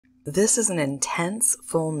This is an intense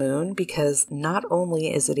full moon because not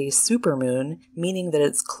only is it a supermoon, meaning that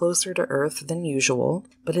it's closer to Earth than usual,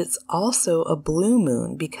 but it's also a blue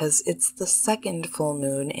moon because it's the second full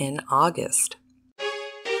moon in August.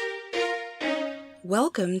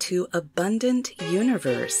 Welcome to Abundant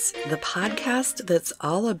Universe, the podcast that's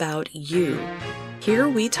all about you. Here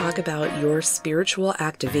we talk about your spiritual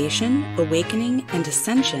activation, awakening, and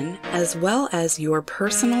ascension, as well as your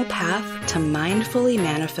personal path to mindfully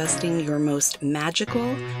manifesting your most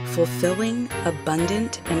magical, fulfilling,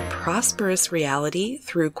 abundant, and prosperous reality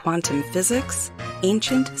through quantum physics,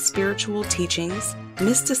 ancient spiritual teachings,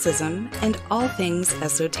 mysticism, and all things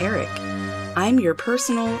esoteric. I'm your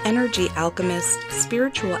personal energy alchemist,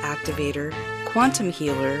 spiritual activator, quantum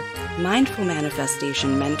healer, mindful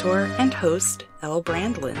manifestation mentor, and host, Elle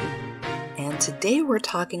Brandlin. And today we're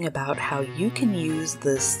talking about how you can use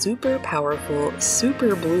the super powerful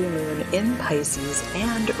super blue moon in Pisces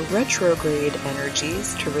and retrograde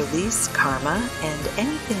energies to release karma and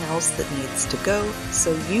anything else that needs to go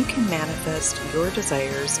so you can manifest your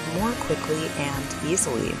desires more quickly and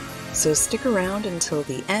easily. So stick around until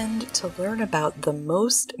the end to learn about the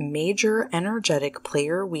most major energetic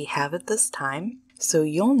player we have at this time, so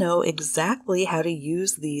you'll know exactly how to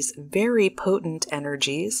use these very potent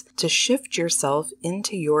energies to shift yourself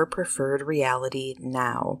into your preferred reality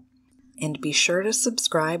now. And be sure to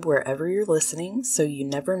subscribe wherever you're listening so you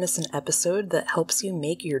never miss an episode that helps you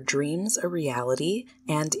make your dreams a reality.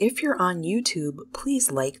 And if you're on YouTube,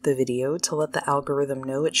 please like the video to let the algorithm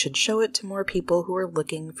know it should show it to more people who are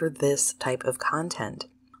looking for this type of content.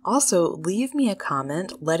 Also, leave me a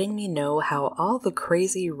comment letting me know how all the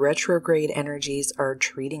crazy retrograde energies are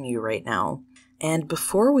treating you right now. And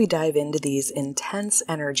before we dive into these intense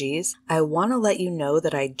energies, I want to let you know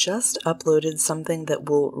that I just uploaded something that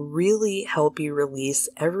will really help you release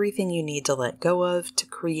everything you need to let go of to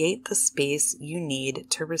create the space you need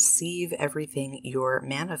to receive everything you're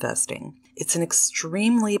manifesting. It's an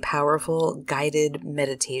extremely powerful guided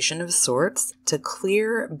meditation of sorts to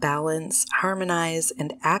clear, balance, harmonize,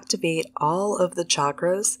 and activate all of the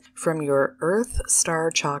chakras from your Earth Star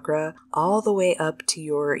chakra all the way up to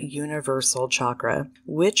your universal chakra,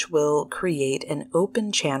 which will create an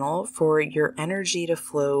open channel for your energy to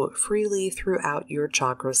flow freely throughout your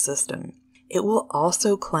chakra system. It will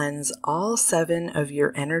also cleanse all 7 of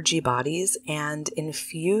your energy bodies and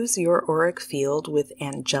infuse your auric field with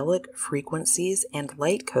angelic frequencies and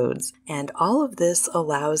light codes, and all of this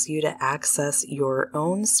allows you to access your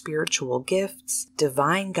own spiritual gifts,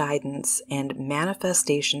 divine guidance, and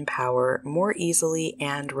manifestation power more easily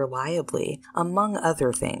and reliably, among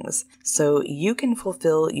other things, so you can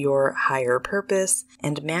fulfill your higher purpose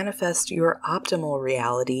and manifest your optimal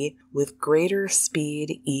reality with greater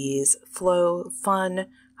speed, ease, flow, fun,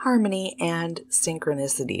 harmony, and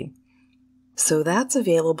synchronicity. So that's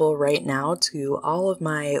available right now to all of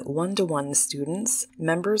my one-to-one students,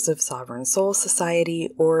 members of Sovereign Soul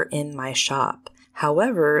Society, or in my shop.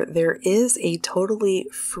 However, there is a totally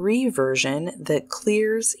free version that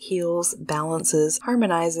clears, heals, balances,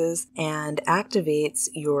 harmonizes, and activates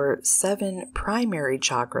your 7 primary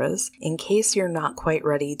chakras in case you're not quite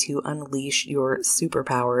ready to unleash your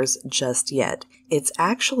superpowers just yet. It's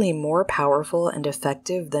actually more powerful and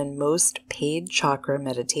effective than most paid chakra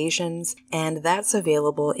meditations, and that's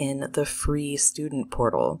available in the free student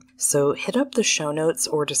portal. So hit up the show notes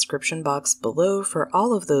or description box below for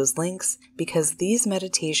all of those links, because these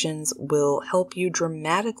meditations will help you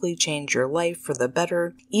dramatically change your life for the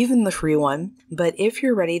better, even the free one. But if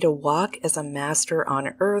you're ready to walk as a master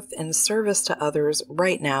on earth in service to others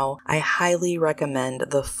right now, I highly recommend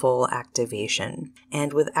the full activation.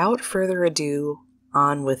 And without further ado,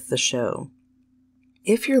 on with the show.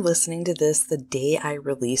 If you're listening to this the day I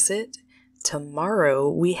release it, tomorrow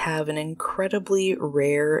we have an incredibly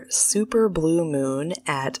rare super blue moon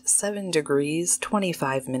at 7 degrees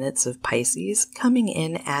 25 minutes of Pisces coming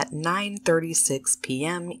in at 9:36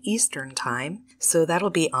 p.m. Eastern Time. So that'll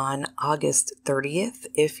be on August 30th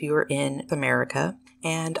if you're in America,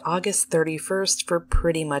 and August 31st for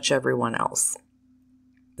pretty much everyone else.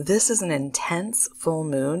 This is an intense full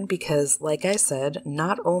moon because, like I said,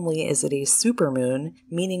 not only is it a supermoon,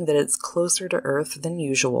 meaning that it's closer to Earth than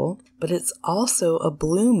usual, but it's also a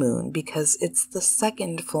blue moon because it's the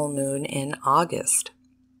second full moon in August.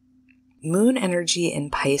 Moon energy in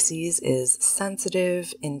Pisces is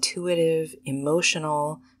sensitive, intuitive,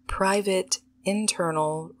 emotional, private,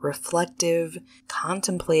 internal, reflective,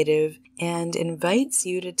 contemplative, and invites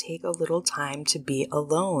you to take a little time to be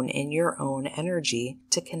alone in your own energy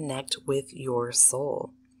to connect with your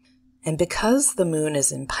soul. And because the moon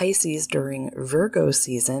is in Pisces during Virgo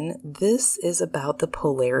season, this is about the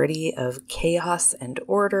polarity of chaos and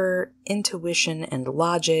order, intuition and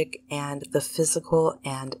logic, and the physical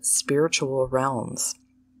and spiritual realms.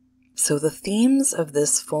 So the themes of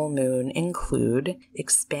this full moon include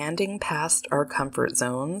expanding past our comfort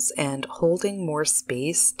zones and holding more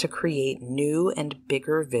space to create new and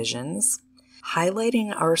bigger visions,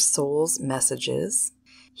 highlighting our soul's messages,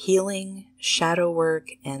 healing, shadow work,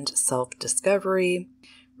 and self-discovery,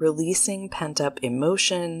 releasing pent-up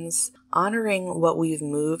emotions, honoring what we've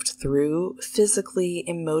moved through physically,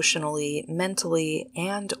 emotionally, mentally,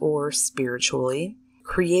 and/or spiritually,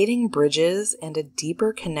 creating bridges and a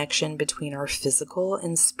deeper connection between our physical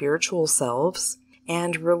and spiritual selves,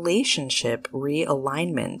 and relationship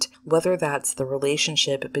realignment, whether that's the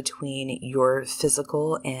relationship between your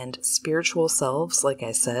physical and spiritual selves, like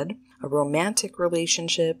I said, a romantic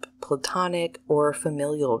relationship, platonic, or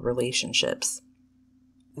familial relationships.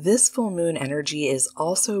 This full moon energy is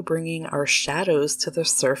also bringing our shadows to the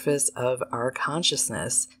surface of our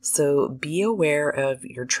consciousness, so be aware of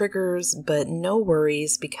your triggers, but no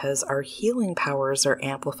worries because our healing powers are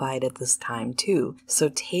amplified at this time too. So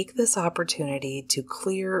take this opportunity to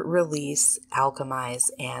clear, release, alchemize,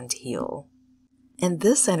 and heal. And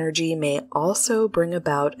this energy may also bring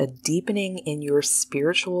about a deepening in your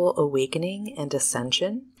spiritual awakening and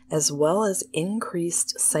ascension, as well as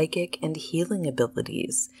increased psychic and healing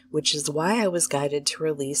abilities, which is why I was guided to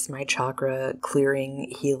release my chakra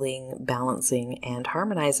clearing, healing, balancing, and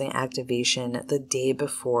harmonizing activation the day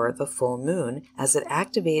before the full moon, as it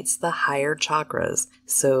activates the higher chakras,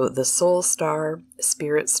 so the soul star,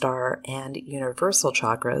 spirit star, and universal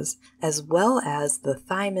chakras, as well as the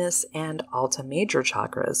thymus and alta major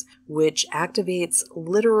chakras, which activates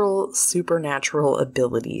literal supernatural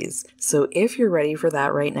abilities. So if you're ready for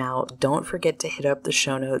that right now, don't forget to hit up the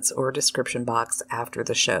show notes or description box after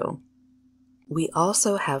the show. We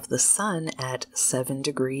also have the sun at 7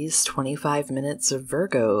 degrees 25 minutes of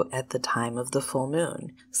Virgo at the time of the full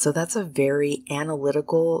moon. So that's a very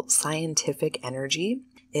analytical, scientific energy.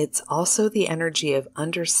 It's also the energy of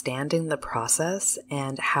understanding the process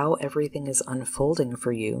and how everything is unfolding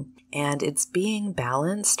for you. And it's being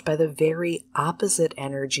balanced by the very opposite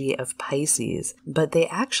energy of Pisces, but they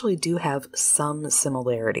actually do have some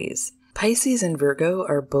similarities. Pisces and Virgo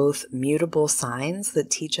are both mutable signs that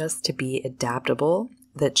teach us to be adaptable,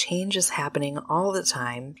 that change is happening all the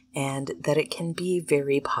time, and that it can be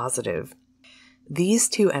very positive. These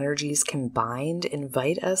two energies combined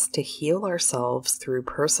invite us to heal ourselves through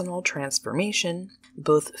personal transformation,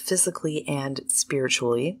 both physically and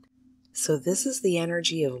spiritually. So this is the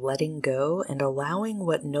energy of letting go and allowing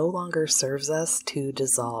what no longer serves us to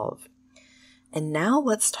dissolve. And now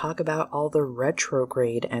let's talk about all the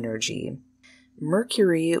retrograde energy.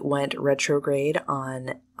 Mercury went retrograde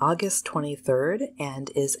on August 23rd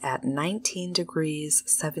and is at 19 degrees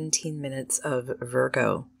 17 minutes of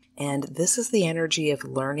Virgo. And this is the energy of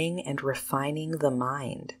learning and refining the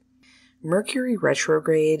mind. Mercury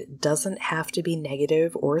retrograde doesn't have to be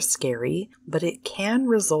negative or scary, but it can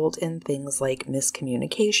result in things like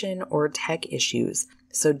miscommunication or tech issues.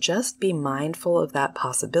 So just be mindful of that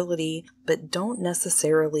possibility, but don't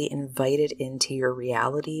necessarily invite it into your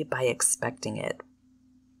reality by expecting it.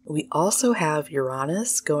 We also have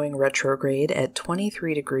Uranus going retrograde at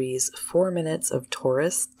 23 degrees 4 minutes of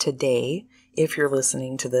Taurus today, if you're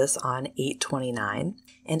listening to this on 8/29,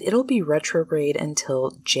 and it'll be retrograde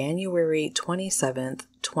until January 27th,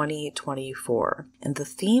 2024. And the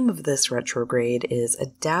theme of this retrograde is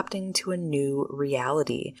adapting to a new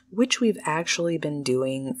reality, which we've actually been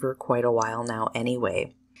doing for quite a while now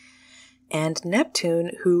anyway. And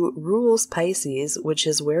Neptune, who rules Pisces, which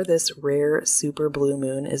is where this rare super blue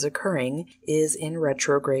moon is occurring, is in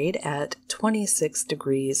retrograde at 26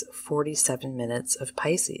 degrees 47 minutes of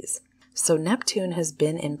Pisces. So Neptune has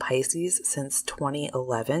been in Pisces since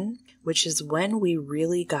 2011, which is when we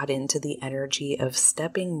really got into the energy of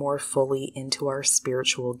stepping more fully into our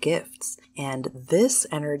spiritual gifts. And this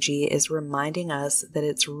energy is reminding us that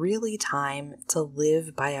it's really time to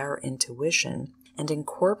live by our intuition and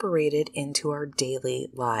incorporate it into our daily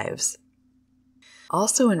lives.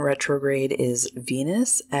 Also in retrograde is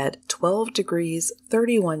Venus at 12 degrees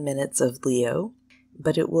 31 minutes of Leo,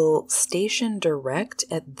 but it will station direct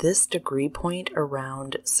at this degree point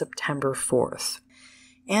around September 4th.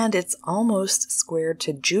 And it's almost squared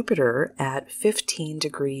to Jupiter at 15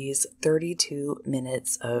 degrees 32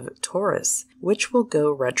 minutes of Taurus, which will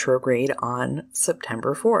go retrograde on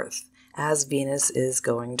September 4th, as Venus is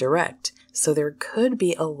going direct. So there could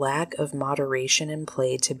be a lack of moderation in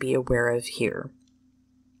play to be aware of here.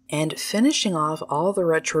 And finishing off all the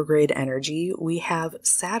retrograde energy, we have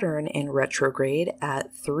Saturn in retrograde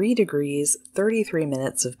at 3 degrees, 33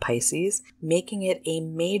 minutes of Pisces, making it a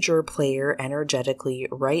major player energetically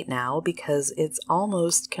right now because it's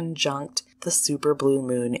almost conjunct the super blue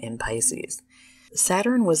moon in Pisces.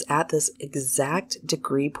 Saturn was at this exact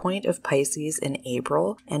degree point of Pisces in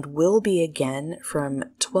April and will be again from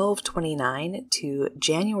 12/29 to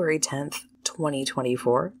January 10th,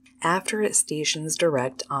 2024. After it stations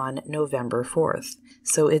direct on November 4th.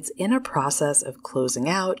 So it's in a process of closing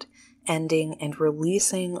out, ending, and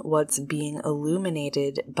releasing what's being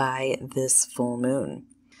illuminated by this full moon.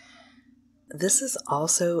 This is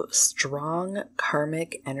also strong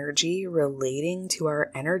karmic energy relating to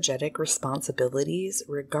our energetic responsibilities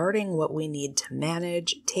regarding what we need to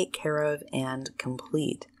manage, take care of, and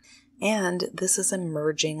complete. And this is a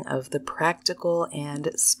merging of the practical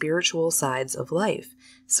and spiritual sides of life.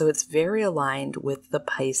 So it's very aligned with the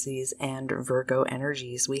Pisces and Virgo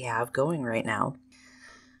energies we have going right now.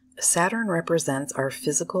 Saturn represents our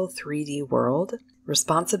physical 3D world,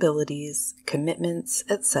 responsibilities, commitments,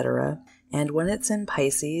 etc. And when it's in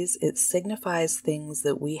Pisces, it signifies things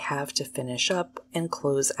that we have to finish up and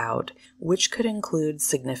close out, which could include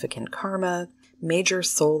significant karma, major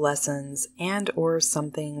soul lessons, and or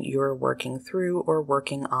something you're working through or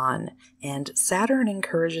working on. And Saturn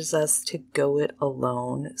encourages us to go it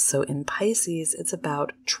alone. So in Pisces, it's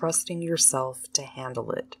about trusting yourself to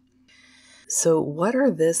handle it. So what are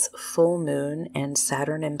this full moon and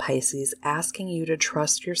Saturn in Pisces asking you to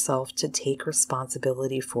trust yourself to take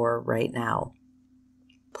responsibility for right now?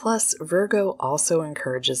 Plus, Virgo also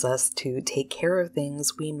encourages us to take care of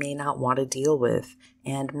things we may not want to deal with,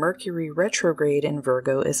 and Mercury retrograde in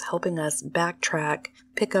Virgo is helping us backtrack,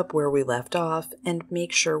 pick up where we left off, and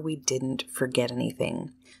make sure we didn't forget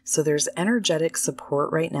anything. So there's energetic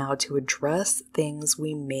support right now to address things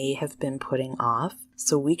we may have been putting off,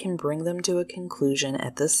 so we can bring them to a conclusion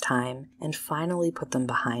at this time and finally put them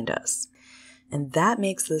behind us. And that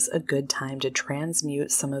makes this a good time to transmute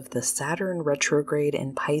some of the Saturn retrograde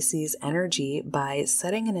in Pisces energy by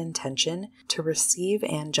setting an intention to receive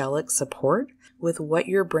angelic support with what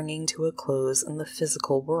you're bringing to a close in the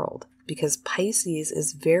physical world, because Pisces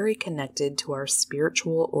is very connected to our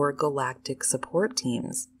spiritual or galactic support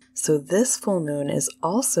teams. So this full moon is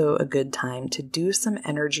also a good time to do some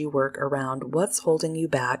energy work around what's holding you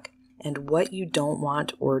back and what you don't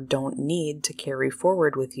want or don't need to carry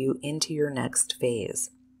forward with you into your next phase.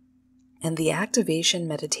 And the activation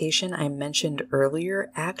meditation I mentioned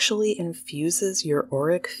earlier actually infuses your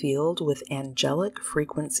auric field with angelic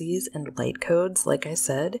frequencies and light codes, like I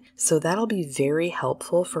said, so that'll be very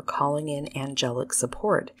helpful for calling in angelic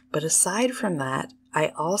support. But aside from that,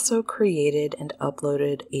 I also created and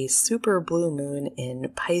uploaded a super blue moon in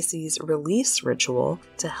Pisces release ritual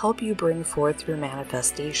to help you bring forth your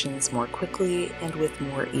manifestations more quickly and with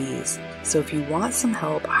more ease. So if you want some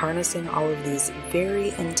help harnessing all of these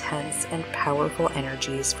very intense and powerful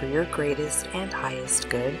energies for your greatest and highest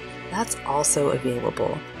good, that's also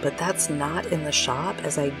available, but that's not in the shop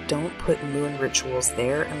as I don't put moon rituals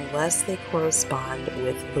there unless they correspond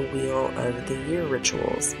with the Wheel of the Year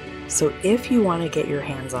rituals. So if you want to get your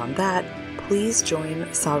hands on that, please join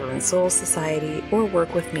Sovereign Soul Society or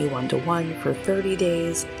work with me one-to-one for 30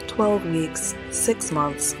 days, 12 weeks, 6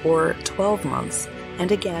 months, or 12 months.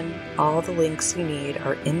 And again, all the links you need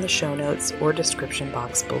are in the show notes or description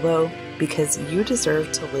box below, because you deserve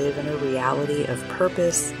to live in a reality of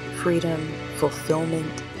purpose, freedom,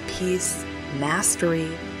 fulfillment, peace, mastery,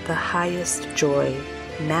 the highest joy,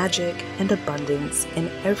 magic, and abundance in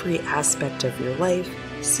every aspect of your life,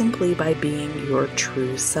 simply by being your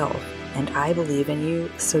true self. And I believe in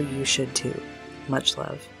you, so you should too. Much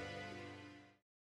love.